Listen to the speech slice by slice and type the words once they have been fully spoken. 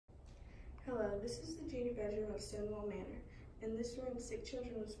Hello, this is the junior bedroom of Stonewall Manor. In this room, sick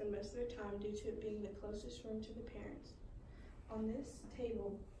children will spend most of their time due to it being the closest room to the parents. On this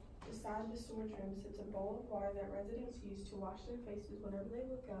table, beside the storage room, sits a bowl of water that residents use to wash their faces whenever they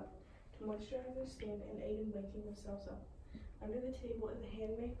look up, to moisturize their skin and aid in waking themselves up. Under the table is a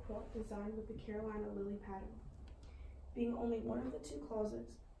handmade quilt designed with the Carolina lily pattern. Being only one of the two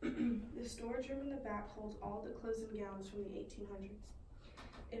closets, the storage room in the back holds all the clothes and gowns from the 1800s.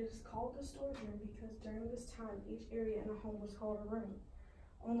 It is called the storage room because during this time, each area in a home was called a room.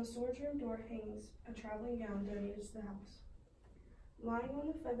 On the storage room door hangs a traveling gown donated to the house. Lying on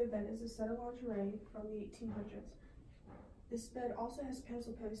the feather bed is a set of lingerie from the 1800s. This bed also has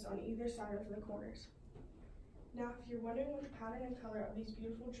pencil posts on either side of the corners. Now, if you're wondering what the pattern and color of these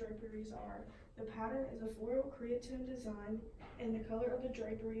beautiful draperies are, the pattern is a floral creatine design, and the color of the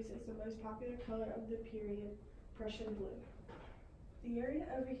draperies is the most popular color of the period, Prussian blue. The area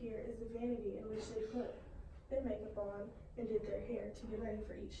over here is the vanity in which they put their makeup on and did their hair to get ready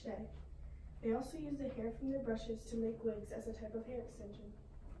for each day. They also use the hair from their brushes to make wigs as a type of hair extension.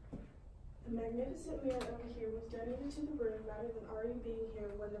 The magnificent mirror over here was donated to the room rather than already being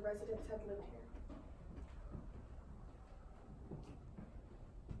here when the residents had lived here.